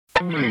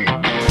Welcome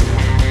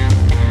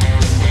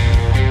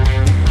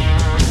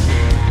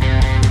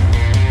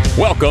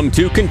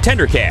to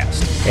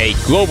ContenderCast, a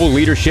global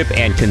leadership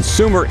and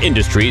consumer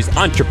industries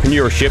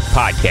entrepreneurship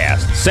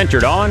podcast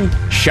centered on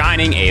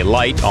shining a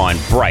light on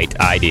bright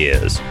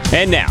ideas.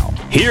 And now,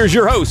 here's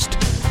your host,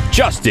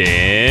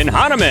 Justin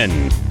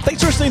Hahnemann.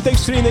 Thanks for listening,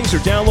 thanks for tuning, thanks for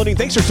downloading,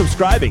 thanks for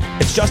subscribing.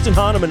 It's Justin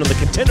Hahnemann on the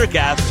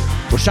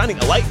ContenderCast. We're shining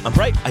a light on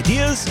bright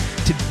ideas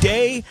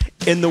today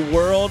in the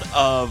world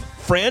of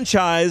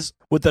franchise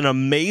with an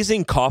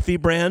amazing coffee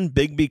brand,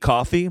 Biggby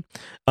Coffee.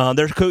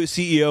 Their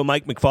co-CEO,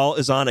 Mike McFall,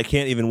 is on. I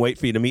can't even wait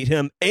for you to meet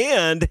him.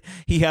 And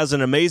he has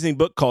an amazing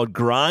book called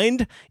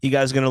Grind. You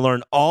guys are going to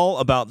learn all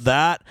about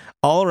that,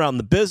 all around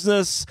the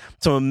business,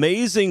 some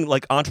amazing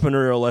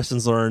entrepreneurial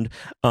lessons learned.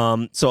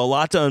 So a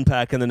lot to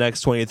unpack in the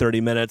next 20 to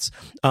 30 minutes.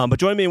 But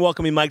join me in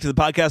welcoming Mike to the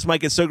podcast.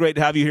 Mike, it's so great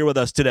to have you here with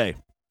us today.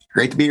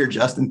 Great to be here,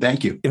 Justin.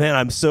 Thank you. Man,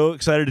 I'm so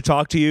excited to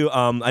talk to you.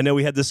 I know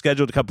we had this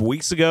scheduled a couple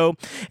weeks ago,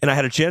 and I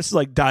had a chance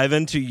to dive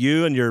into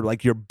you and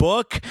your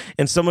book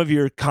and some of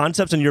your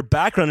concepts and your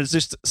background. It's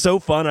just so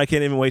fun. I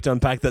can't even wait to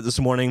unpack that this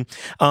morning.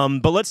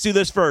 But let's do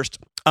this first.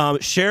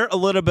 Share a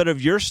little bit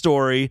of your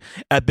story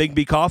at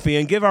Biggby Coffee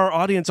and give our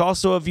audience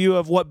also a view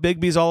of what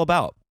Biggby's all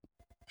about.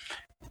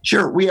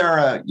 Sure. We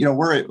are,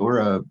 we're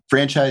a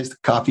franchised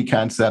coffee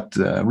concept,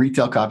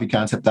 retail coffee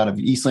concept out of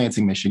East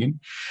Lansing, Michigan.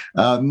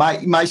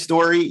 My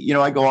story,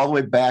 I go all the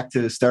way back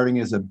to starting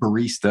as a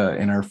barista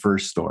in our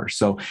first store.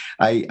 So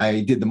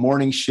I did the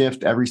morning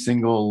shift every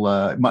single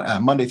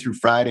Monday through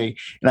Friday,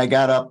 and I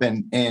got up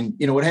and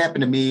what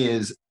happened to me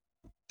is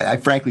I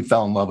frankly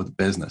fell in love with the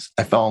business.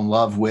 I fell in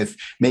love with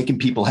making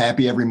people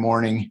happy every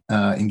morning,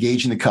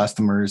 engaging the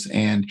customers,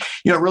 and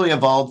it really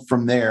evolved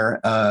from there.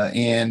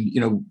 And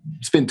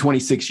it's been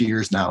 26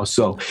 years now,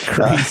 so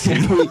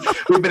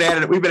we've been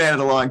at it. We've been at it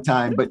a long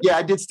time. But yeah,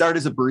 I did start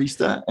as a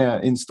barista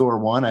in store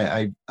one.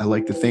 I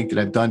like to think that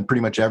I've done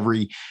pretty much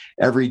every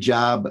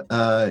job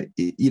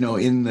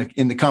in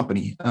the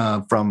company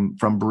from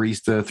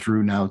barista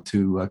through now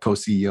to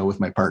co-CEO with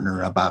my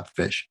partner Bob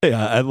Fish.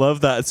 Yeah, I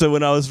love that. So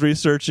when I was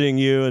researching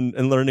you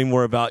and learning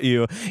more about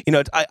you,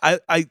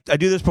 I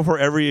do this before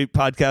every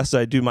podcast.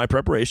 I do my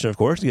preparation, of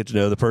course, to get to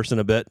know the person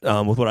a bit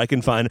with what I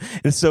can find.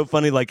 And it's so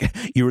funny,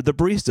 you were the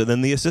barista,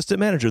 then the assistant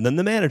manager, then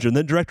the manager, and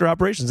then director of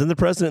operations, then the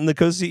president and the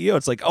co-CEO.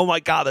 It's oh my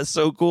God, that's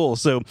so cool.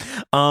 So,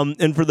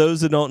 and for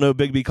those that don't know,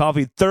 Biggby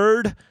Coffee,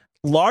 third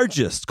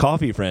largest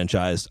coffee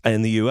franchise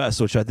in the U.S.,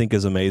 which I think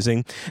is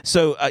amazing.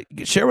 So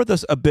share with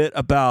us a bit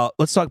about,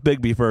 let's talk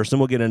Biggby first, and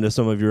we'll get into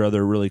some of your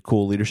other really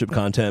cool leadership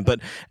content,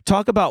 but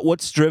talk about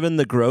what's driven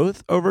the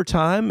growth over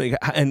time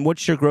and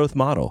what's your growth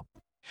model?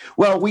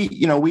 Well,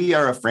 we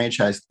are a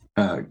franchise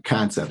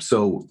concept.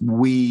 So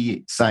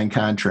we sign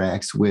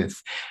contracts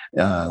with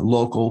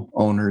local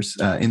owners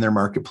in their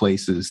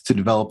marketplaces to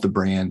develop the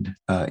brand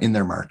in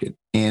their market.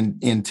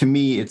 And to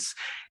me, it's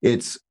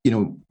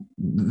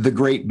the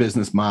great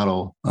business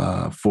model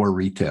for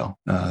retail.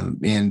 So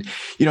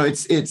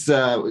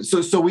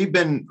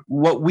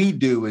what we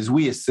do is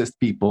we assist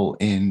people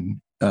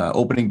in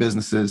opening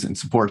businesses and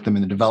support them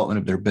in the development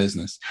of their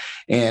business.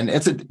 And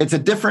it's a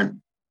different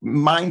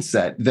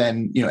mindset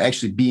than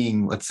actually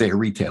being, let's say, a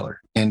retailer.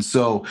 And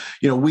so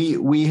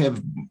we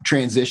have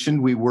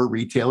transitioned. We were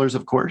retailers,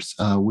 of course.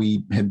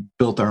 We had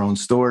built our own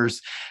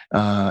stores,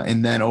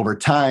 and then over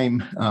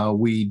time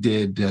we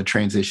did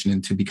transition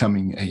into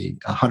becoming a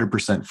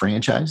 100%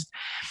 franchised.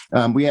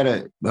 We had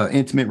an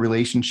intimate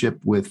relationship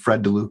with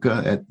Fred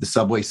DeLuca at the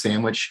Subway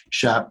Sandwich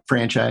Shop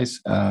franchise,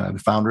 the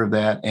founder of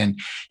that, and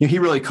he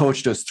really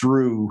coached us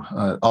through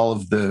all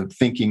of the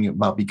thinking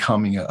about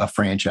becoming a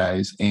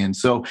franchise. And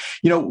so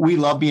we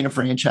love being a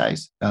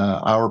franchise.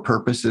 Our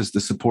purpose is to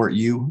support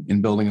you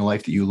in building a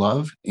life that you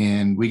love,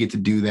 and we get to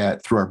do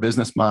that through our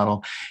business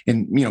model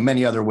and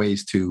many other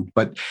ways too.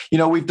 But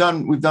we've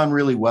done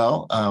really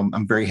well.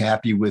 I'm very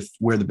happy with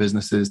where the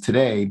business is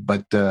today.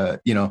 But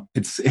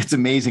it's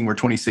amazing. We're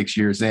 26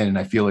 years in, and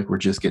I feel like we're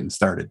just getting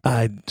started.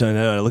 I don't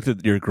know. I looked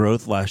at your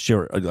growth last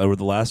year over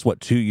the last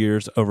 2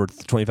 years, over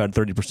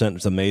 25-30%.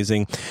 It's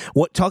amazing.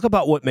 Talk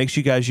about what makes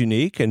you guys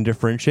unique and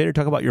differentiated.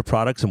 Talk about your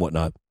products and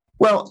whatnot.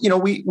 Well,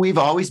 we've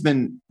always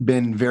been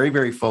very,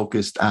 very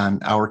focused on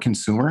our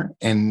consumer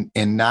and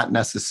not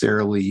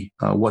necessarily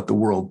what the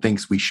world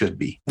thinks we should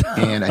be.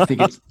 And I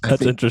think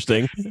that's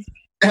interesting.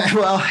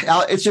 Well,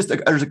 it's just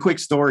there's a quick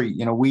story.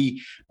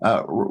 We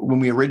when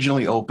we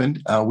originally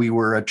opened, we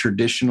were a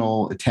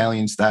traditional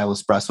Italian style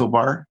espresso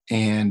bar,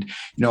 and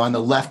on the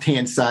left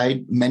hand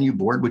side menu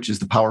board, which is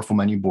the powerful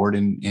menu board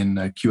in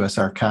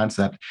QSR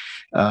concept,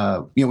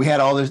 we had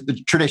all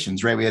the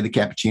traditions, right? We had the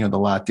cappuccino, the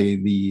latte,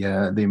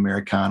 the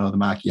Americano, the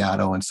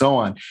macchiato, and so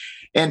on.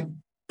 And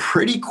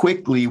pretty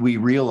quickly we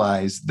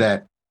realized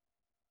that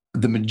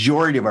the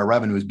majority of our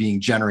revenue is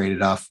being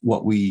generated off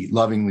what we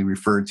lovingly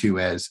refer to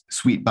as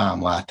Sweet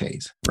Bomb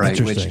lattes, right?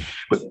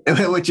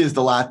 Which is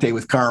the latte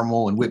with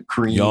caramel and whipped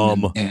cream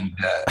and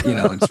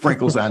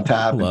sprinkles on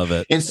top. Love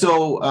it. And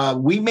so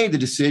we made the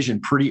decision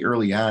pretty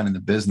early on in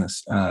the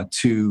business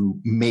to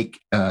move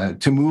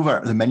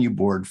the menu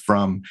board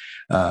from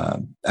I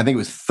think it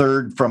was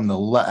third from the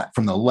left,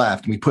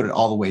 and we put it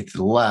all the way to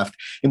the left,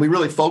 and we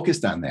really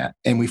focused on that,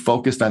 and we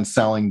focused on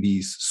selling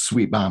these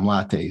Sweet Bomb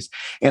lattes,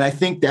 and I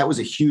think that was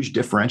a huge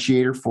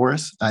differentiator for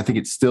us. I think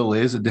it still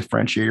is a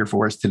differentiator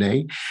for us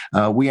today.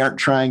 We aren't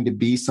trying to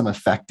be some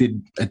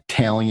affected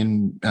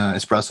Italian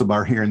espresso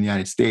bar here in the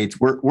United States.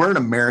 We're an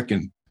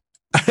American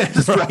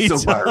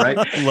espresso bar, right?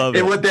 Love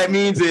and it. what that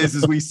means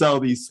is we sell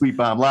these Sweet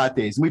Bomb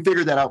lattes, and we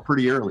figured that out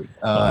pretty early.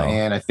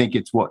 And I think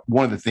it's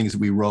one of the things that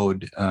we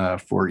rode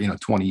for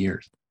 20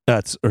 years.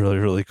 That's really,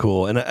 really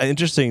cool, and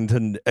interesting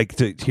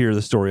to hear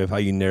the story of how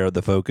you narrowed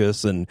the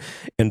focus and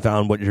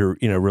found what you're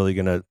really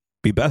going to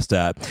be best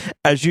at.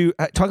 As you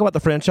talk about the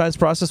franchise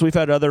process, we've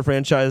had other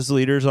franchise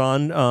leaders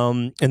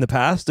on in the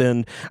past,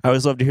 and I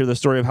always love to hear the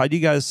story of how do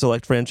you guys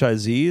select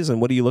franchisees and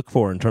what do you look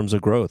for in terms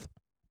of growth?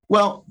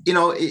 Well,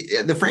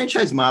 the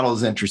franchise model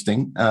is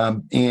interesting,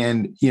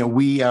 and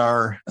we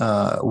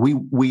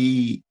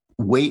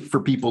wait for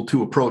people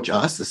to approach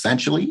us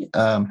essentially,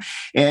 but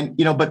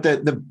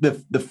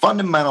the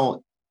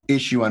fundamental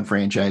issue on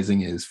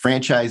franchising is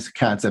franchise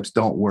concepts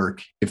don't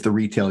work if the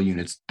retail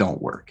units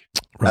don't work.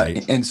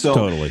 Right. And so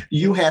totally.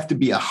 You have to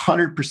be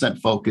 100%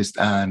 focused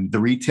on the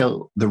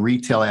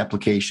retail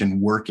application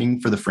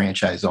working for the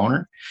franchise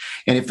owner.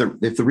 And if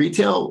the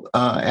retail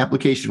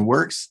application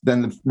works,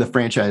 then the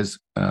franchise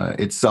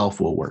itself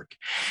will work.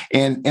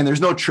 And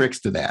there's no tricks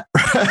to that,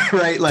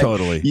 right? Like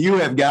totally. You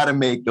have got to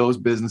make those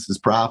businesses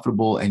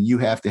profitable, and you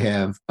have to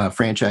have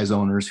franchise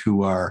owners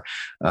who are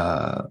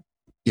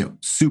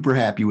super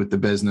happy with the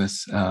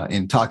business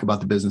and talk about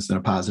the business in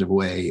a positive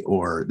way,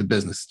 or the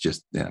business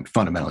just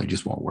fundamentally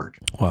just won't work.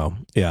 Wow.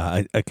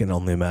 Yeah, I can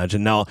only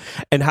imagine. Now,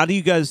 and how do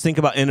you guys think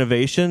about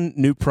innovation,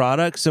 new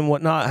products and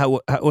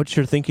whatnot? What's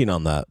your thinking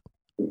on that?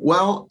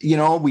 Well,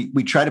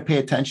 we try to pay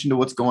attention to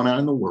what's going on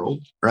in the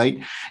world, right?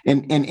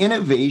 And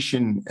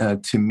innovation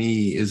to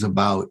me is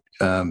about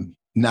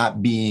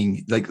not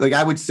being like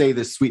I would say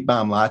this Sweet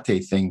Bomb latte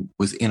thing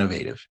was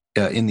innovative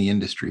in the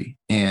industry,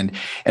 and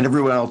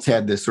everyone else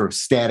had this sort of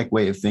static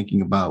way of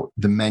thinking about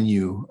the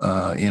menu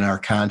in our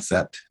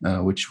concept,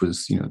 which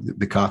was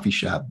the coffee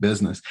shop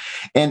business,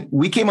 and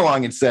we came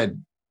along and said,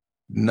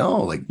 no,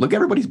 like, look,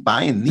 everybody's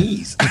buying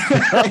these.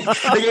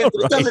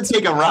 It doesn't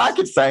take a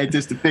rocket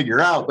scientist to figure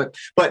out,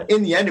 but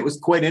in the end, it was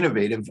quite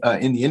innovative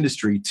in the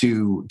industry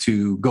to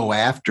go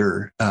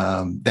after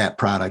that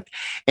product.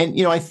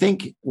 And I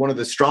think one of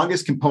the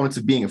strongest components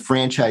of being a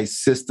franchise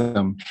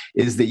system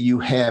is that you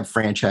have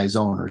franchise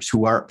owners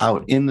who are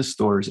out in the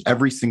stores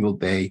every single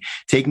day,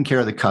 taking care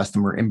of the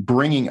customer and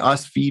bringing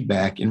us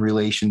feedback in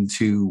relation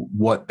to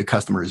what the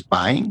customer is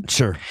buying,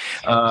 sure,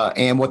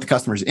 and what the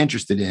customer is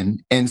interested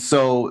in. And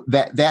so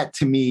that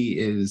to me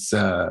is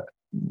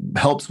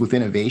helps with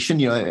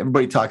innovation.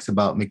 Everybody talks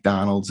about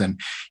McDonald's, and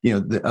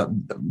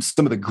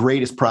some of the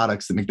greatest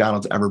products that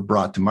McDonald's ever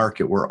brought to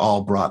market were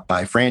all brought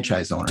by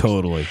franchise owners.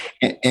 Totally.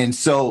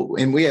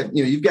 And we have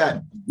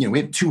we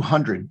have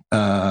 200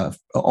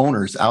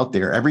 owners out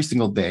there every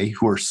single day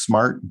who are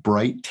smart,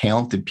 bright,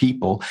 talented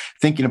people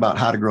thinking about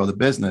how to grow the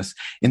business,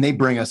 and they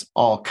bring us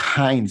all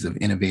kinds of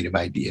innovative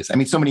ideas. I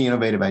mean, so many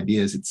innovative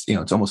ideas,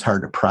 it's almost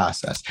hard to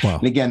process. Wow.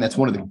 And again, that's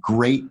one of the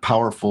great,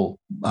 powerful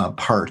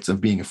parts of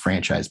being a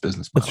franchise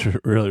business model.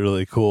 That's really,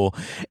 really cool.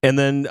 And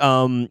then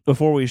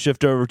before we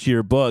shift over to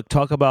your book,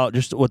 talk about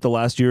just what the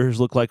last year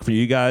has looked like for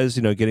you guys,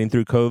 getting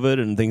through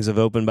COVID and things have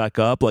opened back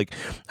up. Like,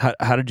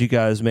 how did you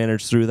guys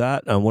manage through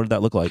that? What did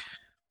that look like?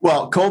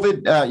 Well,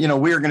 COVID,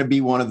 we are going to be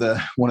one of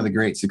the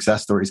great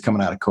success stories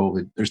coming out of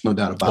COVID. There's no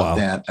doubt about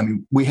that. I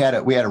mean, we had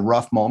a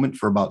rough moment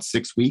for about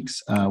 6 weeks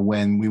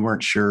when we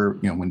weren't sure,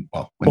 when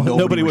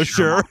nobody was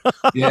sure.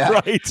 Yeah,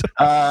 right.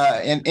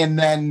 And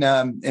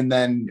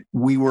then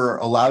we were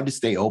allowed to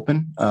stay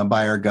open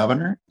by our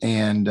governor,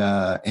 and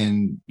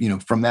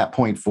from that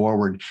point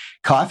forward,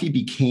 coffee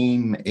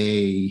became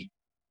a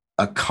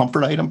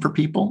comfort item for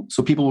people.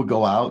 So people would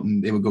go out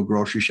and they would go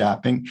grocery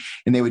shopping,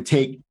 and they would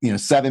take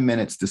 7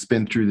 minutes to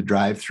spin through the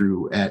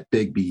drive-through at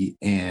Biggby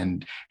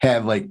and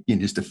have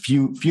just a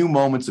few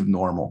moments of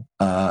normal.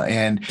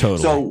 And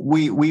totally. So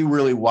we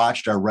really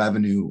watched our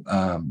revenue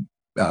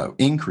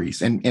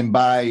increase, and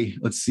by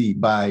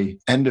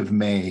end of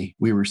May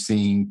we were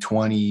seeing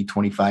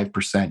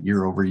 20-25%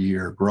 year over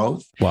year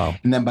growth. Wow.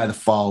 And then by the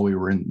fall we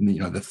were in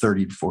the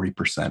 30 to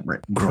 40% rate.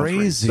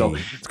 Crazy. So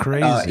it's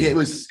crazy.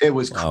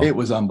 It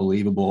was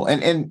unbelievable.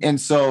 And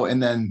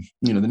then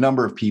the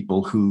number of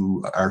people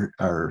who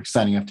are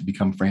signing up to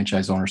become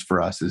franchise owners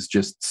for us is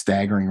just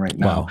staggering right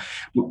now.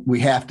 Wow. We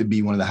have to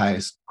be one of the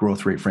highest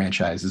growth rate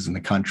franchises in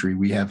the country.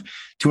 We have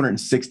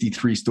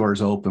 263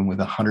 stores open with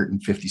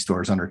 150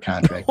 stores under contract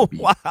contract. To be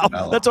Wow,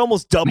 developed. that's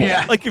almost double.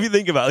 Yeah. Like if you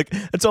think about it,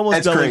 like it's almost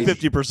That's doubling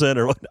crazy. 50%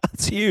 or what?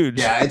 That's huge.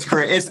 Yeah, it's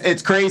crazy.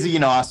 It's crazy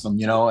and awesome,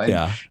 you know.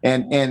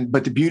 And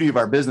but the beauty of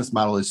our business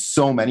model is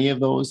so many of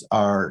those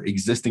are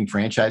existing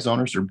franchise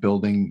owners are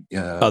building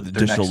the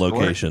additional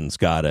locations.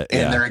 Got it.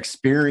 And they're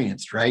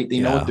experienced, right? They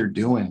know what they're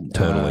doing.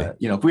 Totally.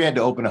 You know, if we had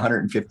to open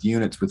 150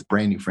 units with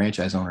brand new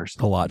franchise owners,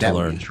 a lot to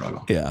learn.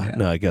 Struggle. Yeah,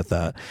 no, I get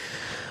that.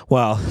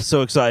 Wow,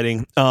 so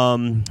exciting.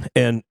 And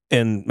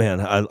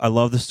man, I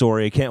love the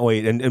story. I can't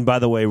wait. And by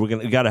the way, we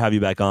got to have you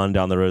back on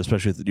down the road,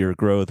 especially with your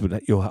growth.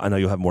 I know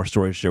you'll have more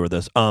stories to share with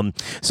us.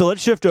 So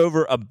let's shift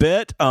over a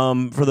bit.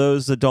 For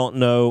those that don't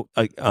know,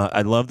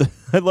 I love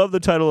the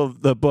title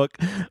of the book,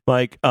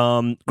 Mike.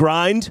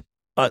 Grind.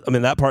 I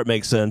mean, that part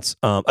makes sense.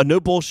 A no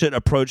bullshit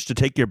approach to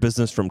take your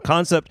business from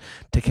concept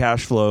to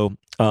cash flow.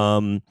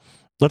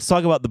 Let's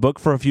talk about the book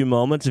for a few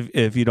moments,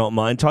 if you don't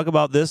mind. Talk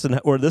about this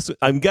or this.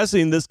 I'm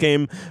guessing this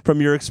came from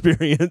your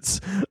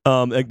experience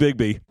at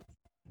Bigbee.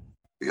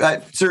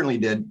 I certainly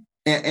did.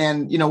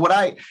 And you know what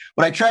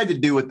I tried to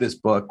do with this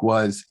book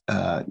was,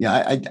 I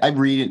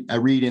read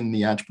in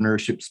the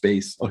entrepreneurship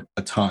space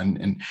a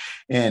ton,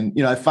 and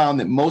you know I found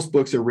that most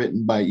books are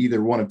written by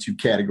either one of two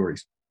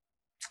categories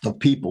of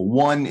people.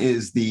 One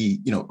is the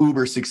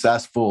uber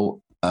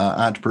successful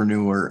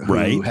entrepreneur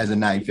who has a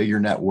 9-figure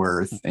net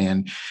worth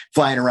and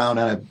flying around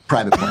on a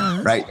private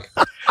plane, right?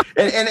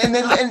 And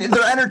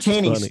they're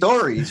entertaining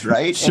stories,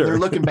 right? Sure. And they're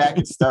looking back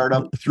at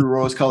startup through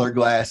rose-colored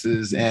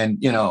glasses,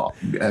 and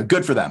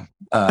good for them.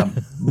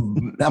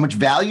 How much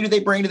value do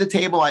they bring to the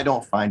table? I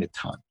don't find a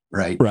ton.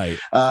 Right.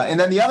 And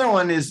then the other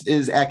one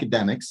is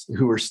academics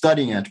who are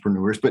studying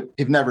entrepreneurs, but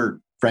have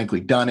never frankly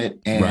done it.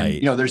 And,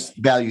 there's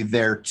value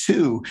there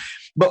too.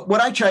 But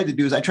what I tried to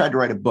do is I tried to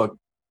write a book,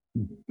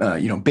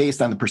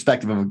 based on the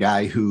perspective of a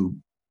guy who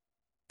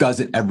does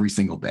it every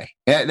single day.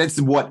 And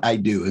that's what I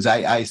do is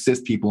I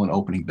assist people in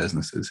opening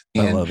businesses.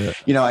 And, I love it.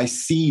 I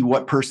see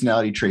what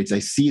personality traits, I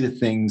see the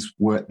things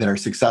that our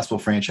successful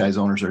franchise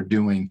owners are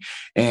doing.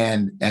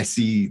 And I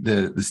see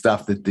the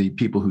stuff that the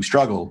people who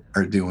struggle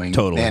are doing.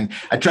 Totally. And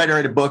I try to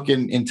write a book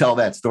and tell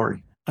that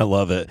story. I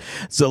love it.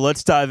 So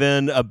let's dive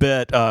in a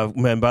bit.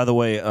 Man, by the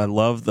way, I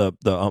love a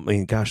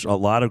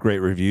lot of great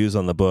reviews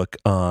on the book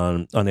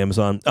on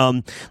Amazon.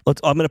 I'm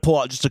going to pull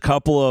out just a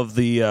couple of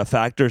the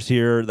factors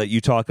here that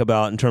you talk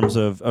about in terms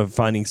of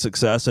finding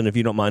success, and if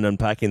you don't mind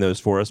unpacking those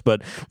for us.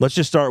 But let's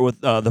just start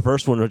with the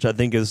first one, which I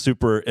think is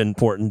super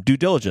important: due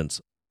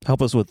diligence.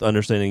 Help us with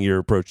understanding your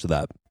approach to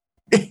that.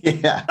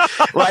 Yeah,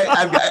 well,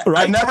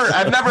 I've never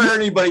heard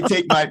anybody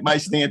take my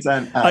stance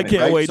on I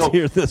can't wait to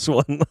hear this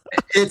one.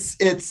 It's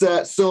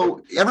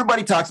so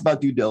everybody talks about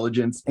due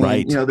diligence, and,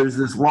 right? There's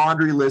this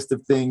laundry list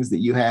of things that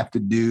you have to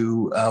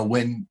do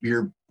when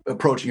you're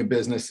approaching a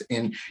business,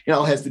 and it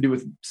has to do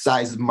with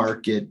size of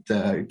market,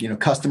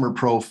 customer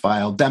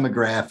profile,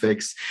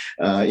 demographics,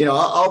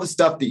 all the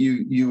stuff that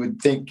you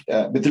would think.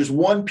 But there's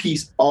one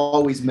piece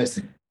always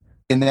missing,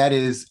 and that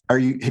is,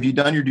 have you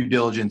done your due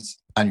diligence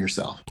on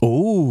yourself?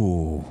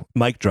 Ooh,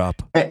 mic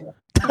drop. Right?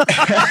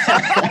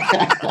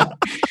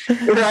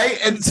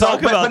 And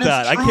talk about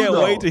that. I can't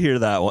wait to hear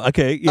that one.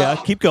 Okay. Yeah.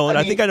 Keep going.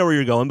 I think I know where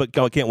you're going, but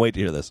I can't wait to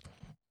hear this.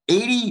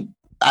 80,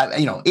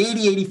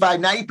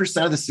 85,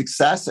 90% of the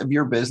success of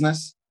your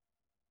business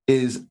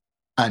is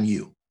on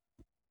you.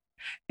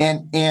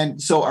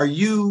 And so are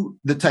you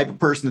the type of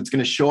person that's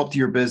going to show up to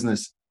your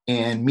business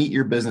and meet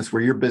your business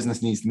where your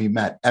business needs to be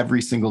met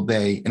every single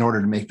day in order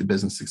to make the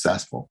business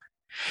successful?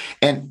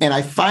 And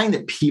I find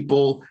that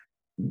people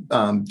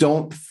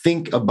don't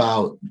think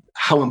about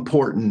how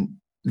important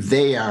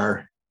they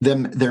are,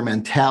 their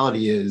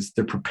mentality is,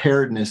 their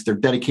preparedness, their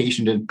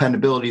dedication to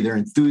dependability, their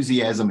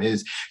enthusiasm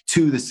is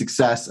to the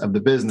success of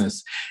the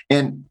business.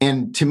 And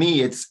to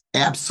me, it's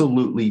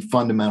absolutely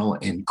fundamental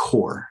and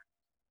core.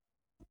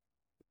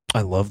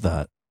 I love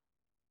that.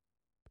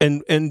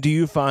 And do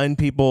you find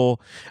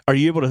are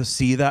you able to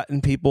see that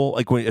in people,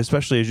 like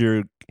especially as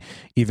you're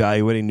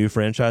evaluating new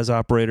franchise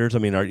operators? I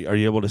mean, are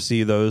you able to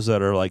see those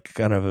that are like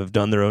kind of have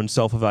done their own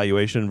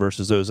self-evaluation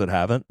versus those that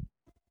haven't?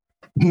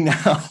 No,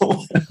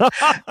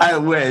 I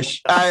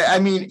wish. I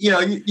mean,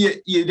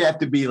 you'd have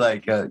to be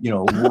like a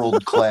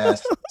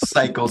world-class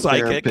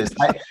psychotherapist.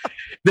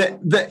 But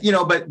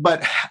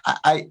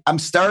I'm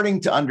starting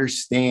to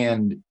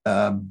understand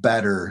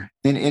better,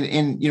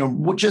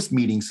 and just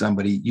meeting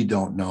somebody you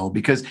don't know,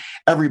 because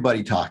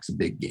everybody talks a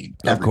big game.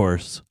 Of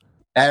course.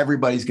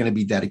 Everybody's going to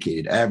be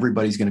dedicated.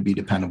 Everybody's going to be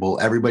dependable.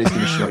 Everybody's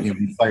going to show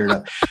be fired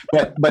up.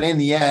 But in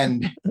the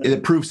end, the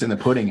proof's in the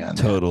pudding on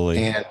that.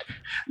 Totally. And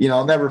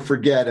I'll never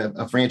forget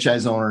a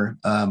franchise owner.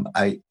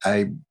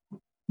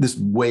 This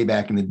way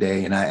back in the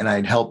day, and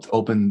I'd helped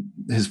open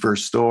his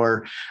first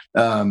store.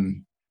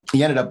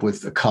 He ended up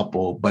with a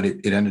couple, but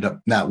it ended up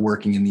not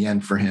working in the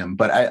end for him.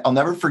 But I'll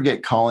never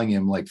forget calling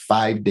him like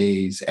 5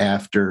 days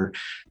after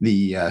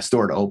the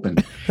store had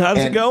opened. How's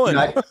it going?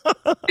 And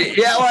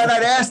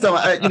I'd asked him,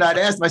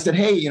 I said,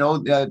 hey,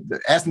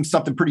 asked him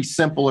something pretty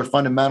simple or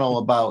fundamental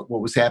about what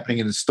was happening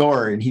in the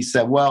store. And he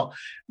said, well,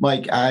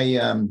 Mike, I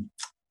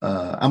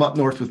I'm up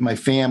north with my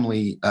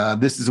family.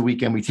 This is a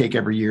weekend we take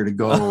every year to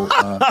go.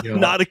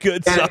 Not a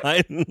good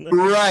sign.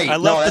 Right. I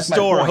left the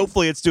store.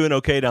 Hopefully it's doing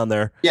okay down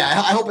there. Yeah.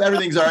 I hope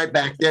everything's all right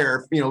back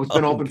there. It's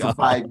been open for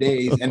 5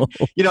 days. And,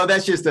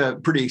 that's just a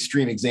pretty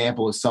extreme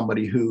example of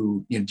somebody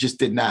who, just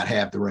did not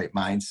have the right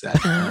mindset.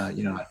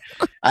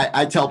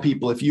 I tell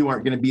people, if you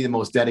aren't going to be the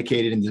most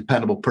dedicated and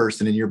dependable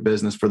person in your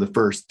business for the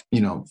first,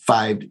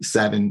 5,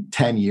 7,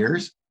 10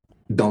 years,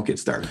 don't get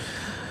started.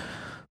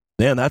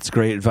 Man, that's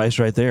great advice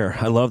right there.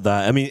 I love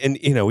that. I mean,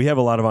 and we have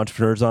a lot of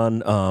entrepreneurs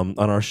on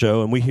our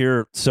show, and we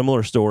hear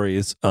similar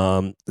stories.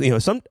 Some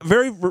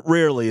very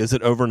rarely is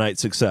it overnight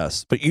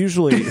success, but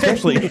usually,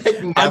 especially,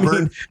 I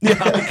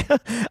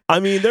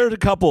mean, there's a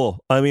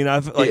couple. I mean,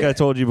 I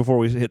told you before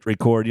we hit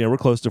record, we're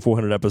close to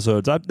 400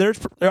 episodes. There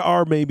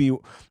are maybe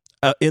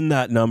in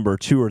that number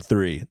 2 or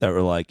 3 that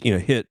were like,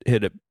 hit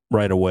it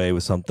right away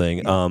with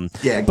something. But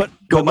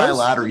buy a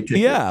lottery ticket.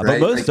 Yeah, right?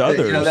 but most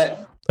others.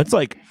 It's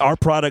like our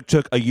product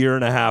took a year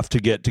and a half to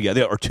get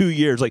together, or 2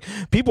 years. Like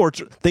people are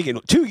thinking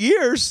 2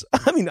 years.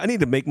 I mean, I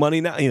need to make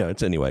money now.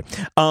 It's anyway.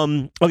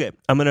 Okay,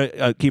 I'm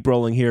gonna keep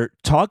rolling here.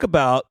 Talk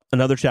about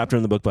another chapter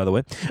in the book, by the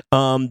way.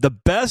 The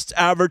best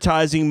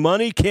advertising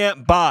money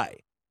can't buy.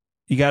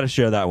 You got to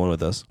share that one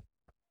with us.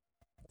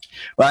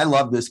 Well, I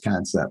love this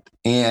concept,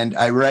 and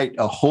I write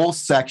a whole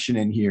section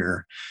in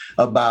here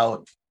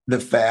about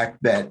the fact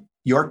that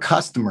your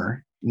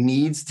customer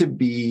needs to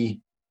be.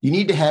 You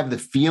need to have the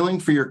feeling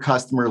for your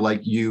customer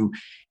like you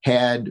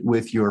had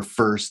with your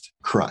first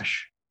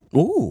crush.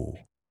 Ooh.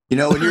 When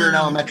you're in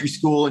elementary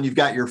school and you've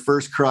got your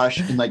first crush,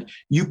 and like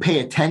you pay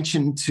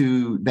attention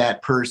to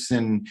that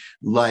person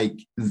like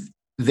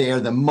they're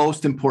the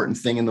most important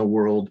thing in the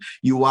world.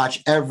 You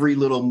watch every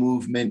little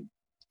movement,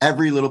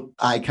 every little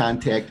eye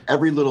contact,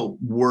 every little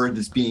word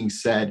that's being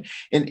said.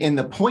 And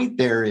the point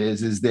there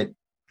is that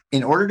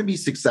in order to be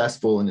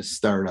successful in a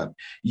startup,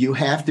 you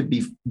have to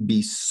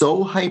be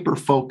so hyper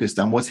focused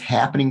on what's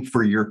happening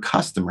for your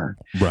customer,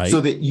 right,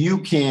 so that you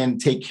can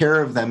take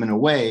care of them in a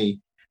way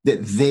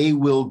that they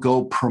will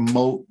go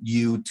promote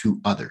you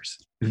to others.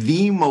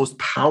 The most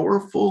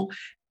powerful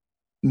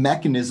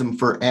mechanism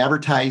for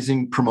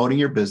advertising, promoting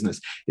your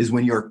business is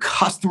when your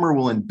customer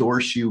will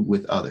endorse you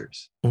with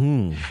others.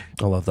 I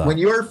love that. When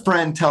your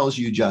friend tells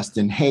you,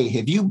 Justin, hey,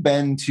 have you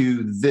been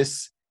to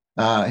this?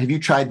 Have you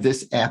tried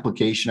this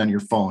application on your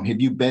phone? Have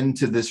you been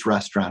to this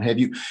restaurant?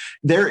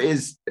 There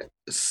is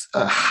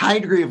a high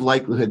degree of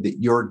likelihood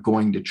that you're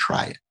going to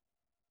try it.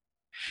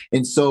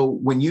 And so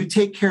when you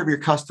take care of your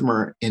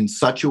customer in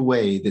such a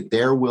way that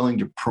they're willing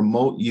to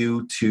promote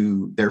you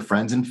to their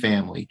friends and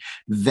family,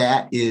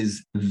 that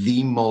is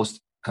the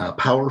most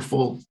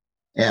powerful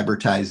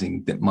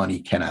advertising that money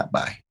cannot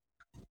buy.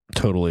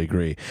 Totally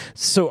agree.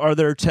 So are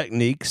there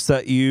techniques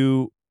that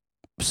you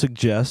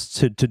suggest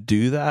to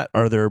do that?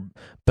 Are there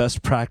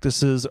best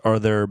practices? Are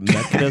there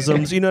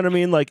mechanisms? You know what I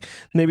mean? Like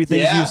maybe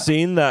things you've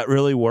seen that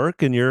really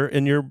work in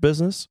your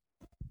business?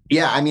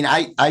 Yeah. I mean,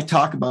 I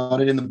talk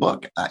about it in the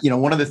book.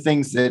 One of the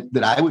things that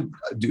I would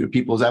do to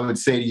people is I would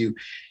say to you,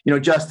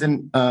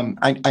 Justin,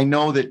 I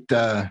know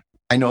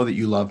that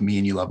you love me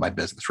and you love my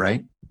business,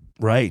 right?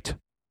 Right.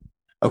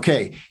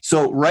 Okay.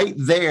 So right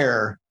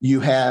there,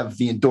 you have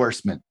the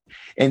endorsement.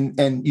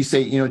 And you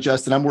say,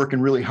 Justin, I'm working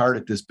really hard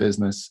at this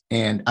business,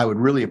 and I would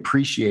really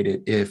appreciate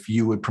it if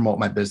you would promote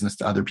my business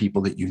to other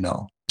people that you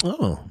know.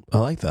 Oh, I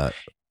like that.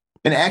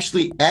 And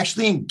actually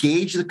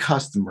engage the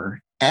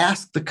customer,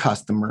 ask the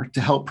customer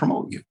to help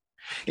promote you.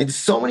 And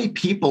so many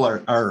people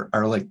are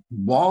like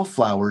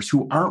wallflowers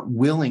who aren't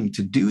willing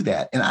to do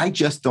that. And I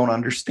just don't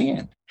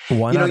understand.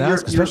 Why not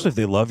ask, especially if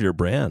they love your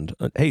brand?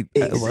 Hey,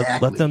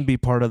 exactly. let them be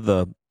part of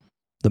the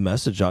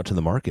message out to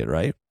the market,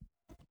 right?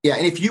 Yeah.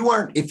 And if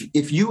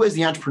you as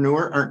the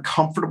entrepreneur aren't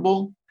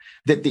comfortable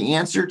that the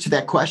answer to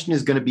that question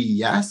is going to be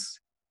yes,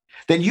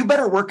 then you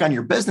better work on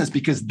your business,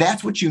 because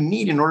that's what you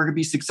need in order to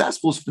be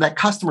successful, is for that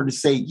customer to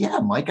say, yeah,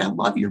 Mike, I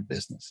love your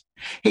business.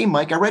 Hey,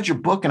 Mike, I read your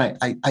book and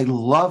I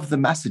love the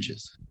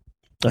messages.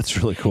 That's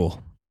really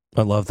cool.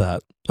 I love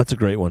that. That's a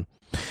great one.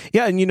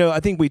 Yeah. And,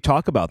 I think we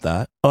talk about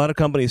that. A lot of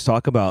companies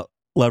talk about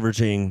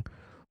leveraging,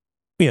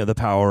 the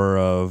power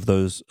of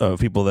those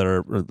people that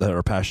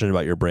are passionate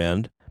about your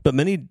brand, but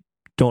many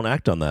don't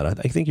act on that. I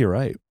think you're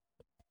right.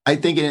 I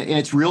think, and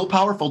it's real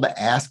powerful to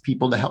ask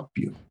people to help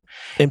you.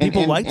 And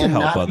people like to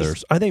help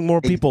others. I think more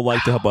people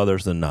like to help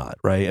others than not,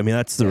 right? I mean,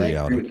 that's the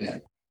reality.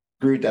 I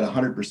agree with that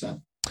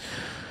 100%.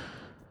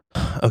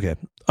 Okay.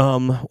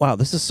 Wow,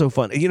 this is so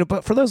fun.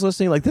 But for those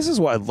listening, like, this is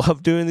why I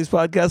love doing these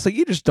podcasts. Like,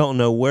 you just don't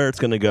know where it's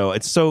going to go.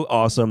 It's so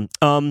awesome.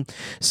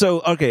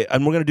 Okay,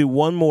 and we're going to do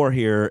one more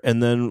here,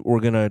 and then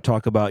we're going to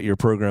talk about your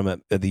program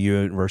at the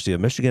University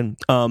of Michigan.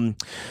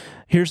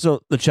 Here's the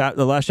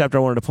last chapter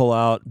I wanted to pull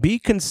out. Be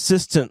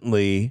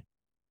consistently,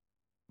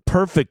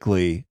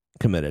 perfectly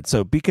committed.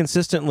 So be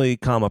consistently,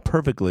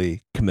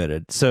 perfectly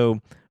committed.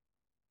 So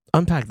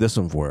unpack this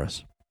one for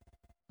us.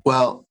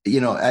 Well,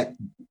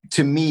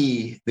 to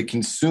me, the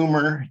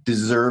consumer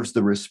deserves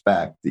the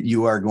respect that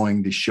you are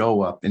going to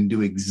show up and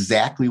do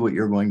exactly what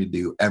you're going to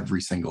do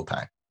every single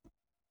time.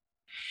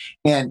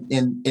 And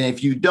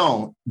if you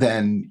don't,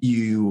 then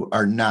you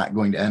are not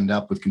going to end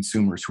up with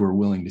consumers who are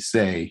willing to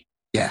say,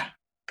 yeah,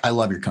 I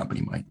love your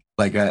company, Mike.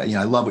 Like,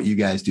 I love what you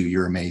guys do.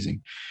 You're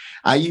amazing.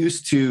 I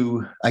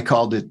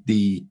called it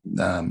the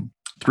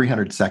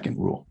 300-second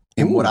rule.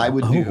 And what I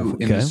would do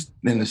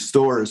in the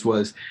stores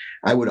was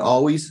I would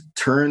always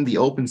turn the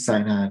open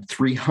sign on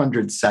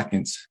 300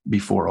 seconds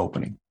before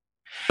opening.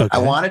 Okay. I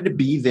wanted to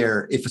be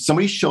there. If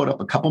somebody showed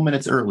up a couple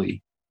minutes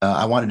early,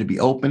 I wanted to be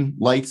open,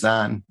 lights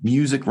on,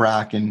 music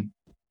rocking,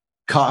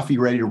 coffee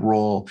ready to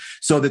roll,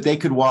 so that they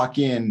could walk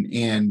in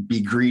and be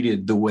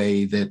greeted the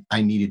way that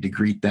I needed to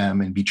greet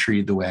them and be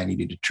treated the way I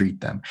needed to treat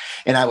them.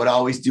 And I would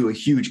always do a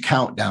huge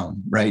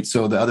countdown, right?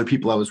 So the other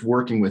people I was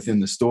working with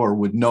in the store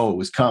would know it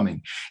was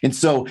coming. And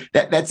so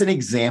that's an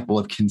example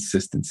of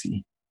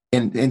consistency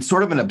and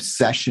sort of an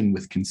obsession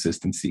with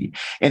consistency.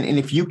 And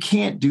if you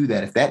can't do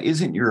that, if that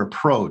isn't your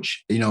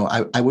approach,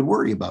 I would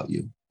worry about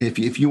you.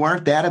 If you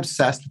aren't that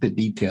obsessed with the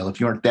detail, if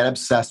you aren't that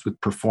obsessed with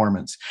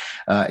performance,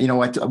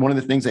 one of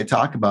the things I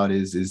talk about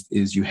is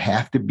you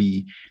have to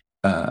be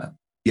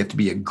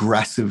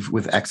aggressive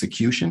with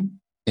execution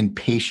and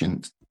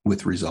patient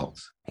with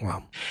results.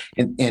 Wow.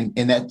 And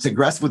that's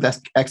aggressive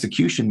with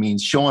execution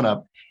means showing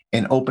up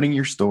and opening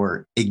your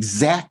store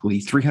exactly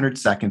 300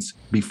 seconds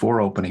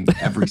before opening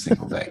every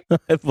single day.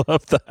 I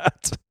love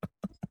that.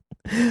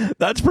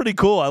 That's pretty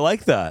cool. I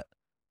like that.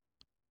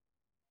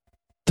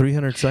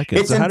 300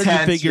 seconds. So how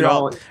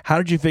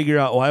did you figure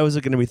out why was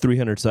it going to be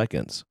 300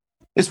 seconds?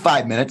 It's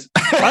 5 minutes.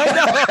 I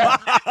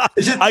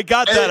know. I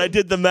got that. I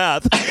did the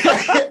math.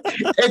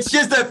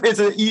 It's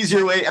an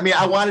easier way. I mean,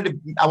 I wanted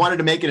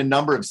to make it a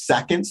number of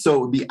seconds, so it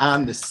would be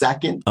on the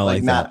second,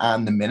 not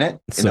on the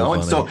minute.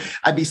 And so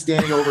I'd be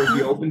standing over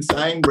the open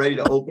sign, ready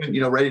to open,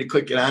 ready to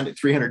click it on at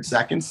 300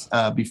 seconds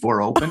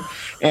before open.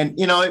 And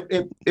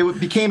it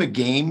became a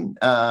game.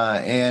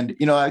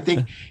 I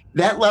think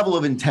that level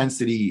of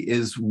intensity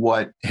is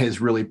what has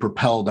really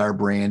propelled our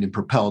brand and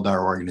propelled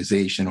our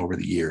organization over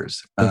the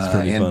years. That's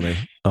pretty funny.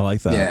 I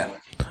like that. Yeah.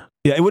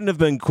 Yeah, it wouldn't have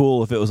been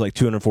cool if it was like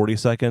 240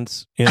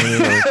 seconds. You know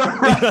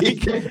what I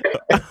mean?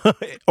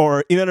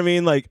 Or you know what I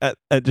mean? Like,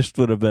 it just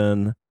would have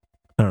been,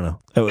 I don't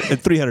know.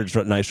 300 is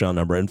a nice round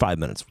number in 5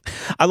 minutes.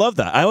 I love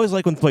that. I always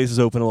like when places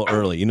open a little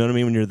early. You know what I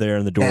mean? When you're there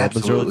and the door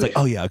opens early, it's like,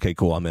 oh yeah, okay,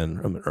 cool. I'm in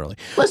early.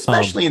 Well,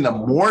 especially in the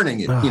morning,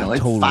 it's totally.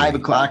 5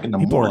 o'clock in the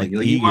People morning.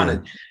 Like, you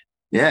want to.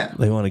 Yeah.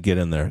 They want to get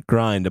in there.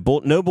 Grind.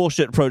 No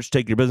bullshit approach to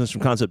take your business from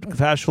concept to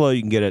cash flow.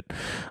 You can get it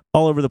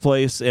all over the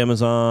place.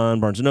 Amazon,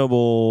 Barnes &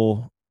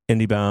 Noble,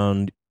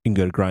 IndieBound. You can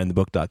go to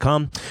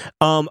grindthebook.com.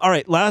 All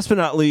right. Last but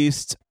not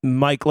least,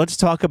 Mike, let's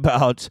talk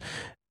about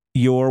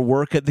your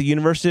work at the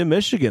University of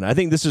Michigan. I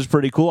think this is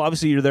pretty cool.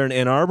 Obviously, you're there in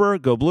Ann Arbor.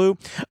 Go Blue.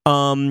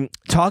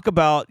 Talk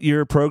about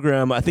your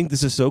program. I think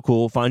this is so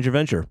cool. Find Your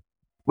Venture.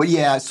 Well,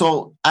 yeah.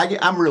 So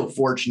I'm real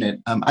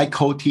fortunate. I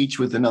co-teach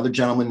with another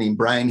gentleman named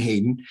Brian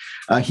Hayden.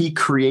 He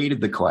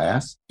created the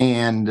class,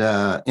 and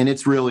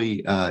it's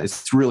really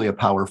a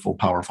powerful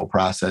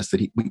process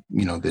that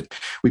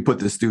we put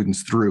the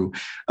students through.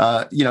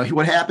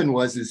 What happened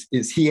was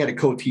he had a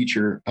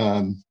co-teacher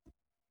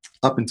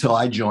up until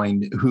I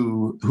joined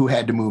who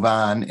had to move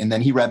on. And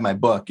then he read my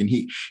book and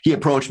he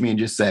approached me and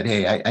just said,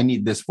 hey, I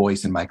need this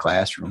voice in my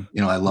classroom.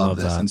 I love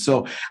this. That. And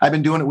so I've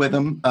been doing it with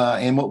him.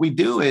 And what we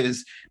do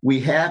is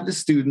we have the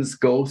students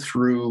go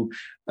through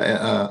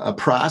a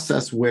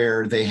process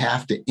where they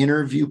have to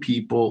interview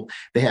people.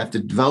 They have to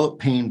develop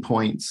pain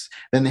points.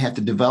 Then they have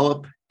to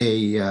develop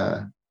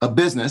a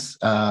business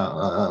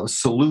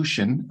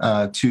solution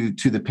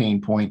to the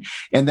pain point.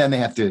 And then they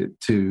have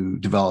to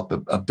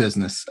develop a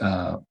business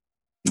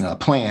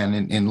plan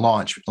and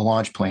launch a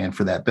launch plan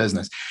for that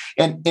business.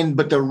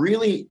 But the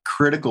really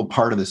critical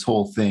part of this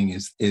whole thing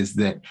is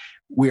that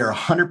we are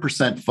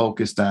 100%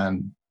 focused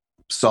on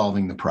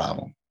solving the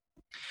problem.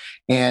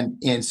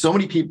 And so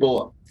many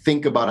people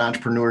think about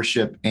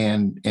entrepreneurship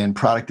and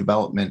product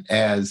development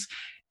as,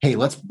 hey,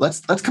 let's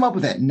come up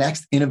with that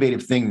next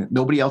innovative thing that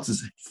nobody else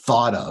has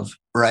thought of,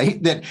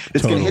 right?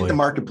 That's going to hit the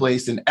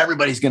marketplace and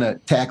everybody's going to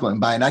tackle it and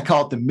buy. And I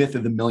call it the myth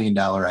of the $1 million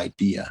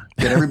idea,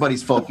 that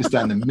everybody's focused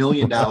on the $1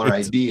 million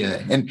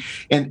idea.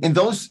 And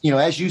those,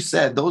 as you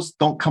said, those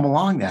don't come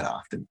along that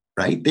often,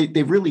 right?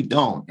 They really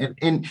don't.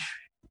 And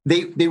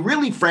they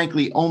really,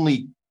 frankly,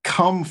 only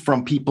come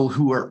from people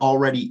who are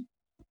already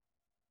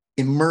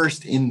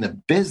immersed in the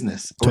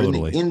business or in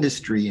the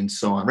industry and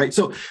so on, right?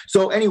 So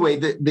anyway,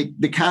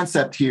 the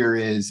concept here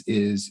is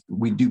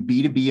we do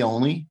B2B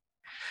only.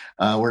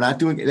 We're not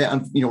doing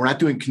we're not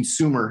doing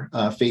consumer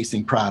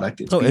facing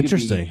product. It's B2B,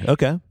 interesting.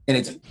 Okay,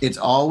 and it's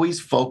always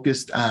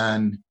focused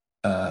on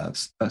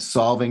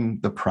solving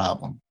the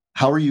problem.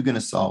 How are you going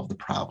to solve the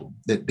problem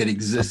that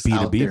exists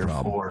out there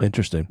problem.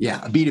 Interesting.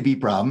 Yeah, a B2B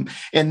problem.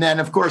 And then,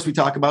 of course, we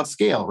talk about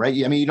scale,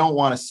 right? I mean, you don't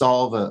want to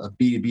solve a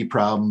B2B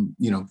problem,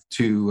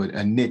 to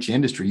a niche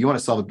industry. You want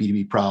to solve a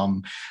B2B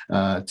problem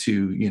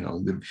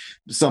to,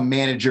 some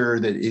manager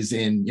that is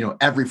in,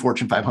 every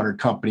Fortune 500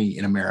 company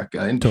in America.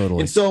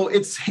 And so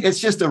it's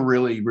just a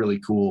really, really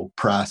cool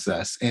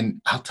process. And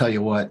I'll tell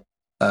you what,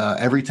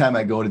 every time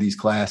I go to these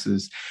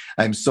classes,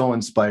 I'm so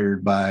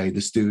inspired by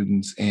the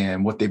students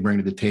and what they bring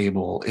to the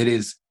table. It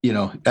is,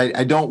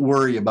 I don't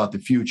worry about the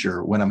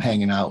future when I'm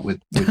hanging out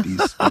with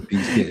these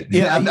kids.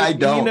 Yeah, I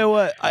don't. You know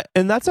what?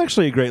 And that's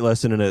actually a great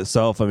lesson in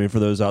itself. I mean, for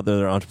those out there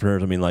that are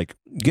entrepreneurs, I mean, like,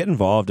 get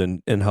involved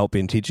in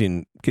helping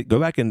teaching. Go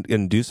back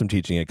and do some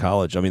teaching at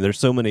college. I mean, there's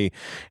so many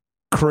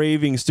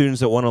craving students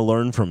that want to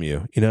learn from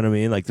you. You know what I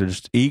mean? Like, they're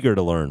just eager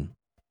to learn.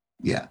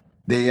 Yeah.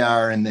 They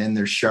are, and then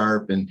they're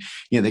sharp, and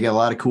they got a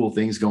lot of cool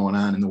things going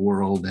on in the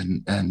world,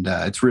 and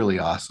it's really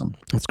awesome.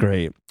 That's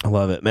great. I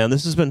love it, man.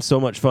 This has been so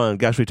much fun.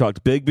 Gosh, we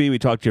talked Bigby, we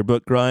talked your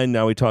book Grind,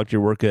 now we talked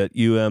your work at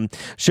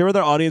Share with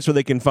our audience where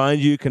they can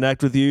find you,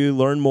 connect with you,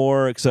 learn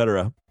more,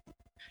 etc.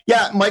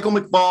 Yeah, Michael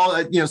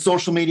McFall.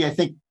 Social media.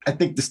 I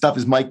think the stuff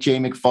is Mike J.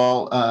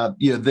 McFall.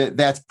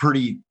 That's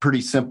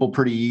pretty simple,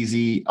 pretty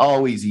easy.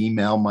 Always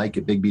email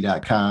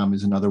mike@bigby.com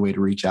is another way to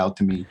reach out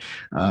to me.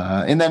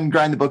 And then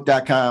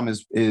grindthebook.com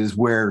is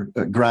where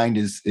Grind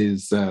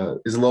is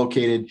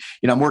located.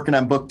 I'm working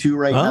on book 2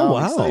 right now. Wow.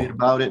 I'm excited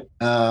about it.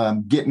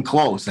 Getting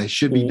close. I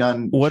should be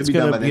done. What's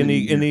going to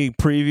be any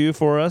preview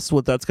for us?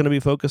 What that's going to be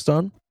focused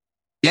on?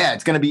 Yeah,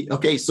 it's going to be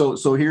okay. So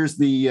here's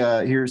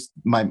here's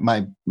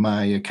my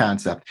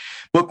concept.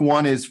 Book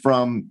 1 is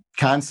from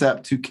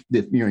concept to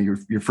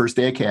your first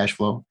day of cash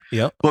flow.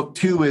 Yep. Book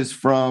 2 is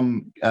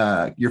from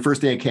your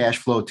first day of cash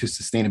flow to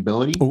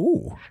sustainability.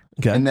 Ooh.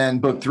 Okay. And then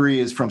book 3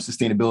 is from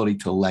sustainability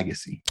to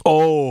legacy.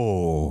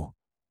 Oh.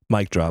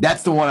 Mic drop.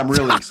 That's the one I'm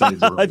really excited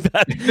about. I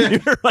bet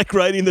you're like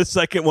writing the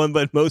second one,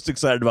 but most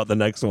excited about the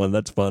next one.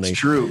 That's funny. It's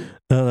true.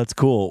 Oh, that's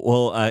cool.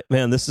 Well,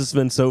 man, this has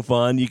been so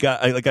fun. You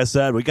got, like I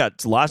said, we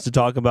got lots to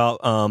talk about.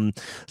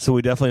 So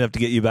we definitely have to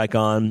get you back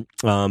on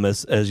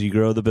as you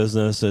grow the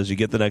business, as you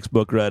get the next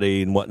book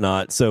ready and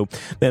whatnot. So,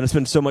 man, it's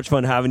been so much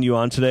fun having you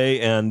on today.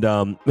 And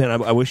man,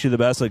 I wish you the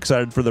best.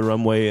 Excited for the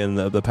runway and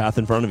the path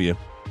in front of you.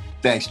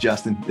 Thanks,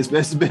 Justin. This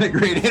has been a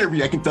great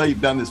interview. I can tell you've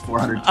done this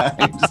 400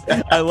 times.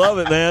 I love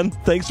it, man.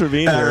 Thanks for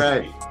being here. All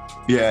right.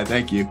 Yeah,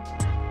 thank you.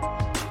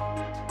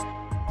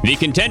 The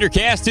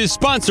ContenderCast is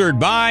sponsored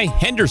by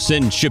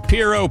Henderson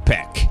Shapiro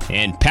Peck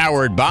and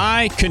powered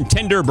by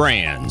Contender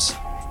Brands.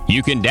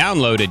 You can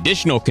download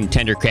additional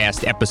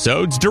ContenderCast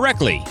episodes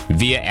directly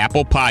via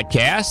Apple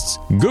Podcasts,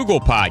 Google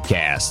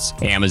Podcasts,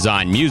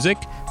 Amazon Music,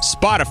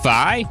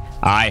 Spotify,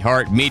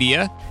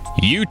 iHeartMedia,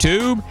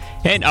 YouTube,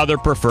 and other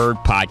preferred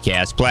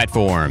podcast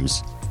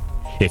platforms.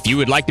 If you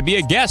would like to be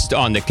a guest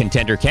on the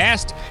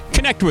ContenderCast,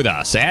 connect with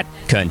us at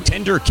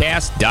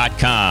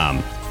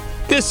contendercast.com.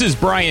 This is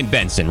Brian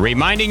Benson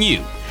reminding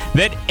you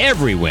that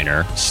every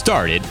winner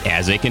started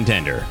as a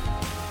contender.